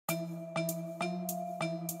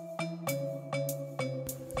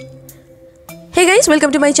Hey guys,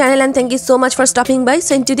 welcome to my channel and thank you so much for stopping by.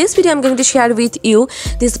 So in today's video I'm going to share with you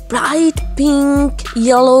this bright pink,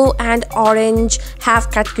 yellow and orange half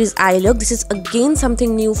cut crease eye look. This is again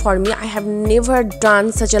something new for me. I have never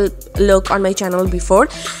done such a look on my channel before.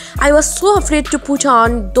 I was so afraid to put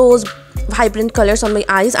on those vibrant colors on my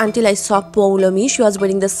eyes until I saw Lumi. She was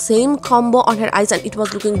wearing the same combo on her eyes and it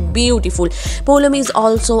was looking beautiful. Lumi is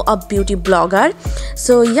also a beauty blogger.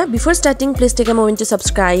 So yeah, before starting, please take a moment to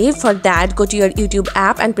subscribe. For that, go to your YouTube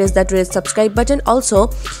app and press that red subscribe button. Also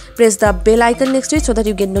press the bell icon next to it so that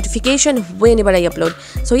you get notification whenever I upload.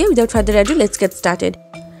 So yeah, without further ado, let's get started.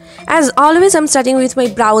 As always, I'm starting with my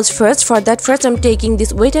brows first. For that, first I'm taking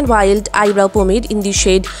this Wet n Wild eyebrow pomade in the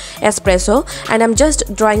shade Espresso, and I'm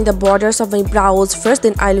just drawing the borders of my brows first,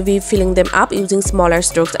 then I'll be filling them up using smaller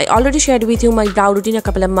strokes. I already shared with you my brow routine a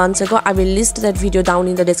couple of months ago. I will list that video down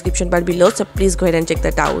in the description bar below, so please go ahead and check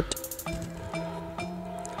that out.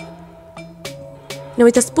 Now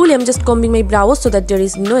with a spoolie, I'm just combing my brows so that there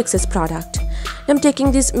is no excess product. Now I'm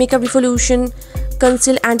taking this Makeup Revolution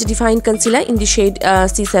Conceal and Define Concealer in the shade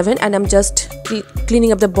C7, and I'm just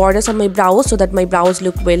cleaning up the borders of my brows so that my brows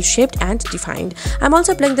look well shaped and defined. I'm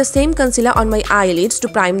also applying the same concealer on my eyelids to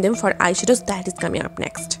prime them for eyeshadows. That is coming up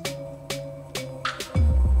next.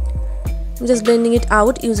 I'm just blending it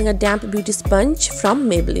out using a damp beauty sponge from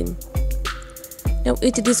Maybelline. Now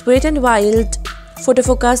with this Wet n Wild Photo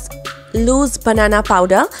Focus Loose Banana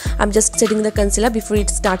Powder, I'm just setting the concealer before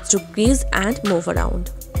it starts to crease and move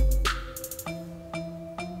around.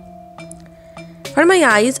 For my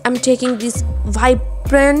eyes, I'm taking this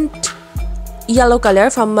vibrant yellow color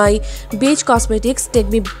from my Beige Cosmetics Take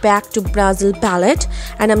Me Back to Brazil palette,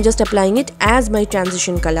 and I'm just applying it as my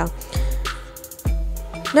transition color.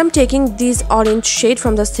 Now I'm taking this orange shade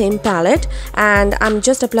from the same palette and I'm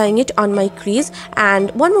just applying it on my crease.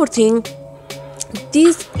 And one more thing,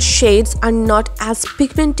 these shades are not as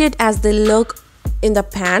pigmented as they look in the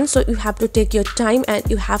pan, so you have to take your time and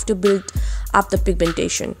you have to build up the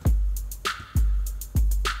pigmentation.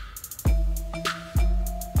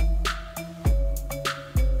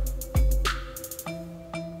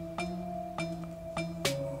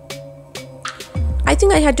 I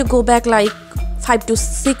think I had to go back like 5 to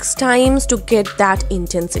 6 times to get that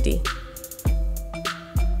intensity.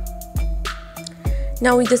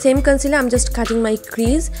 Now with the same concealer, I'm just cutting my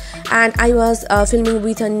crease, and I was filming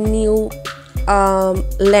with a new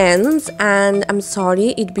lens, and I'm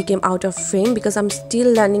sorry it became out of frame because I'm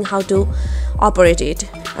still learning how to operate it.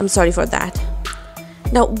 I'm sorry for that.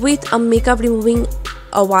 Now with a makeup removing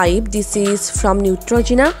wipe, this is from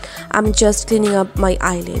Jordana, I'm just cleaning up my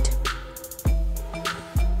eyelid.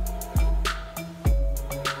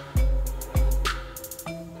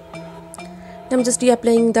 I'm just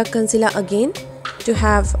reapplying the concealer again to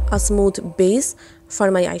have a smooth base for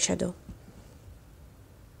my eyeshadow.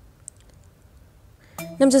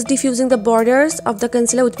 I'm just diffusing the borders of the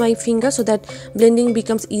concealer with my finger so that blending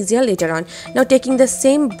becomes easier later on. Now taking the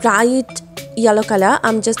same bright yellow color,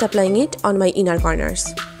 I'm just applying it on my inner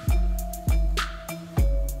corners.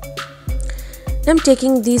 Now I'm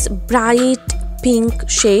taking this bright pink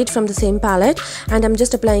shade from the same palette and I'm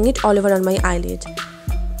just applying it all over on my eyelid.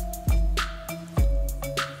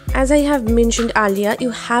 As I have mentioned earlier,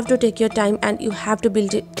 you have to take your time and you have to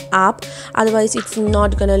build it up, otherwise it's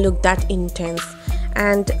not gonna look that intense.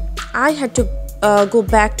 And I had to go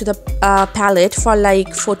back to the palette for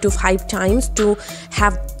like 4 to 5 times to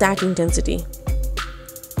have that intensity.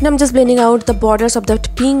 Now I'm just blending out the borders of that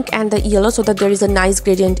pink and the yellow so that there is a nice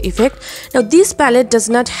gradient effect. Now this palette does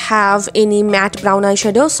not have any matte brown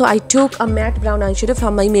eyeshadow, so I took a matte brown eyeshadow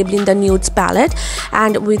from my Maybelline The Nudes palette,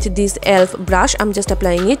 and with this e.l.f. brush I'm just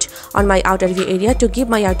applying it on my outer V area to give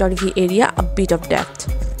my outer V area a bit of depth.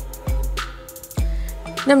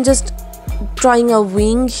 Now I'm just drawing a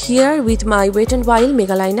wing here with my Wet n Wild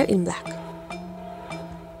MegaLiner in black.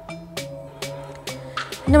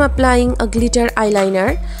 Now I'm applying a glitter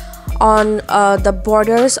eyeliner on the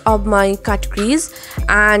borders of my cut crease,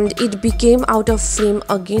 and it became out of frame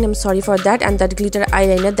again. I'm sorry for that. And that glitter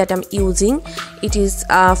eyeliner that I'm using, it is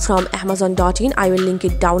from Amazon.in. I will link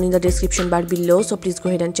it down in the description bar below, so please go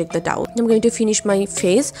ahead and check that out. I'm going to finish my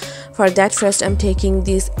face. For that, first I'm taking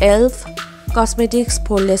this e.l.f. Cosmetics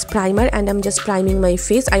Poreless Primer and I'm just priming my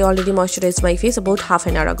face. I already moisturized my face about half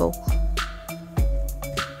an hour ago.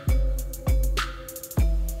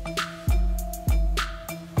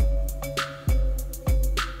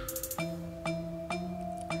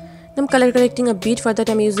 I'm color correcting a bit. For that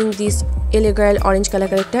I'm using this LA Girl orange color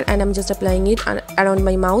corrector and I'm just applying it around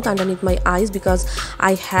my mouth, underneath my eyes, because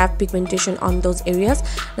I have pigmentation on those areas.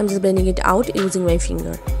 I'm just blending it out using my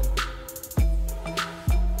finger.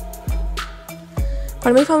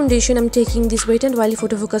 For my foundation, I'm taking this Wet n Wild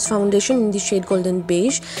Photo Focus foundation in the shade Golden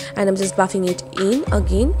Beige, and I'm just buffing it in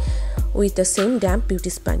again with the same damp beauty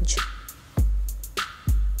sponge.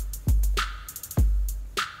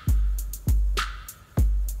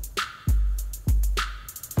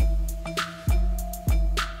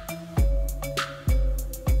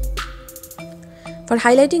 For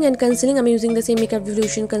highlighting and concealing, I'm using the same Makeup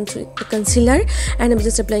Revolution concealer, and I'm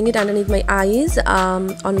just applying it underneath my eyes,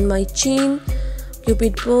 on my chin,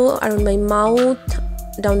 cupid bow, around my mouth,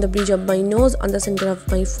 down the bridge of my nose, on the center of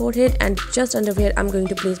my forehead, and just under where I'm going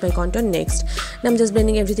to place my contour next. Now I'm just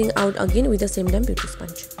blending everything out again with the same damn beauty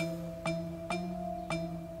sponge.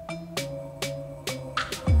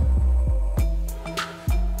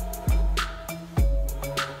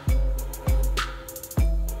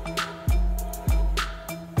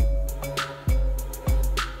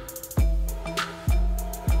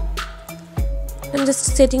 I'm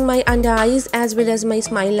just setting my under eyes as well as my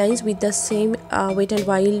smile lines with the same Wet n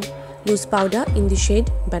Wild loose powder in the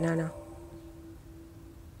shade Banana.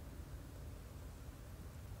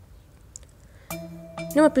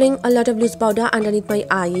 Now I'm applying a lot of loose powder underneath my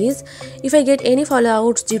eyes. If I get any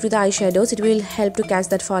fallouts due to the eyeshadows, it will help to catch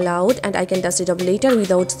that fallout, and I can dust it up later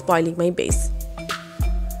without spoiling my base.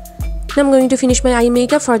 Now I'm going to finish my eye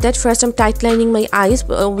makeup. For that, first I'm tight lining my eyes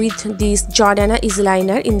with this Jordana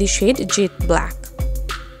Easyliner in the shade Jet Black.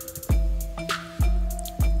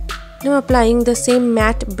 Now I'm applying the same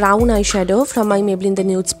matte brown eyeshadow from my Maybelline The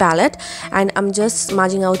Nudes palette, and I'm just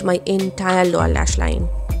smudging out my entire lower lash line.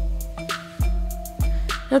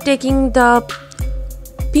 Now taking the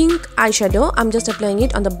pink eyeshadow, I'm just applying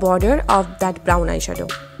it on the border of that brown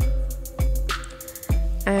eyeshadow.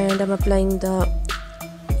 And I'm applying the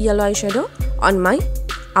yellow eyeshadow on my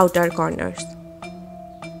outer corners.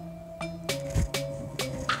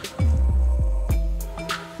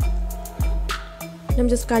 I'm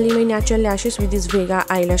just curling my natural lashes with this Vega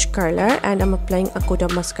eyelash curler, and I'm applying a coat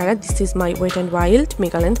of mascara. This is my Wet n Wild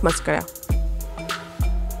Mega Length Mascara.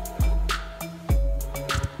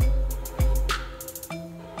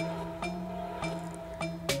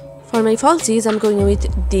 For my falsies, I'm going with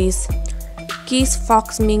this Crease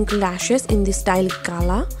Fauxmink lashes in the style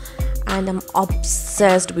Gala, and I'm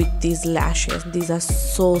obsessed with these lashes. These are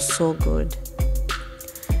so good.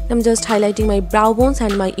 I'm just highlighting my brow bones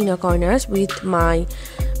and my inner corners with my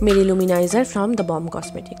Minizer from the Balm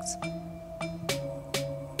Cosmetics.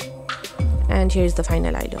 And here's the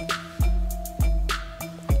final eye look.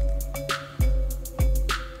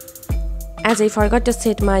 As I forgot to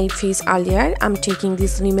set my face earlier, I'm taking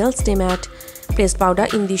this Rimmel Stay Matte pressed powder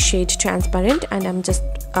in the shade Transparent, and I'm just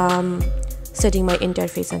setting my entire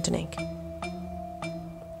face and neck.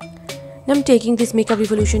 Now I'm taking this Makeup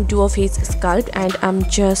Revolution Duo Face Sculpt, and I'm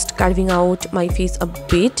just carving out my face a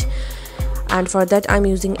bit, and for that I'm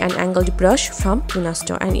using an angled brush from Luna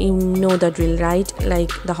Store, and you know the drill, right?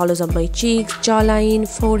 Like the hollows of my cheeks, jawline,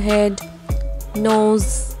 forehead,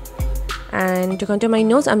 nose. And to contour my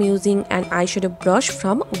nose, I'm using an eyeshadow brush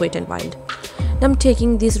from Wet n Wild. Now I'm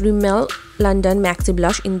taking this Rimmel London Maxi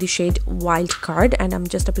blush in the shade Wild Card, and I'm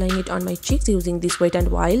just applying it on my cheeks using this Wet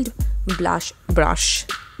n Wild blush brush.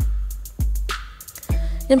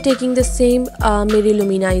 I'm taking the same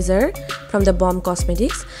Minizer from the Balm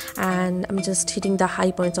Cosmetics, and I'm just hitting the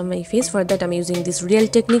high points on my face. For that, I'm using this Real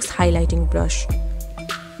Techniques highlighting brush.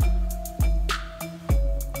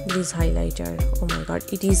 This highlighter, oh my god,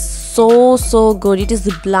 it is so good. It is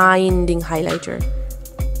the blinding highlighter.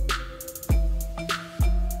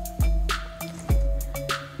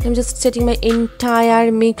 I'm just setting my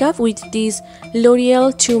entire makeup with this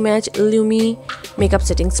Loreal 2 Match Lumi makeup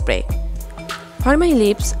setting spray. For my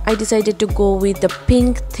lips, I decided to go with the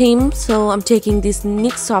pink theme, so I'm taking this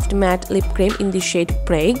NYX Soft Matte Lip Cream in the shade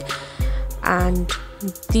Prague, and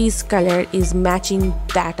this color is matching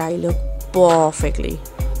that eye look perfectly.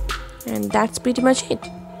 And that's pretty much it.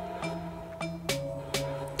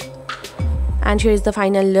 And here's the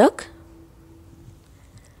final look.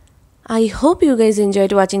 I hope you guys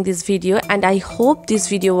enjoyed watching this video, and I hope this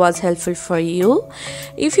video was helpful for you.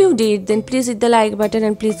 If you did, then please hit the like button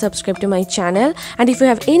and please subscribe to my channel. And if you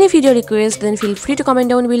have any video requests, then feel free to comment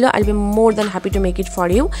down below. I'll be more than happy to make it for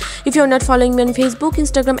you. If you're not following me on Facebook,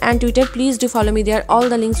 Instagram and Twitter, please do follow me there. All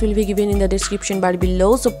the links will be given in the description bar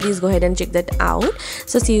below, so please go ahead and check that out.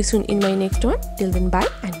 So see you soon in my next one. Till then, bye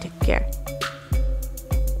and take care.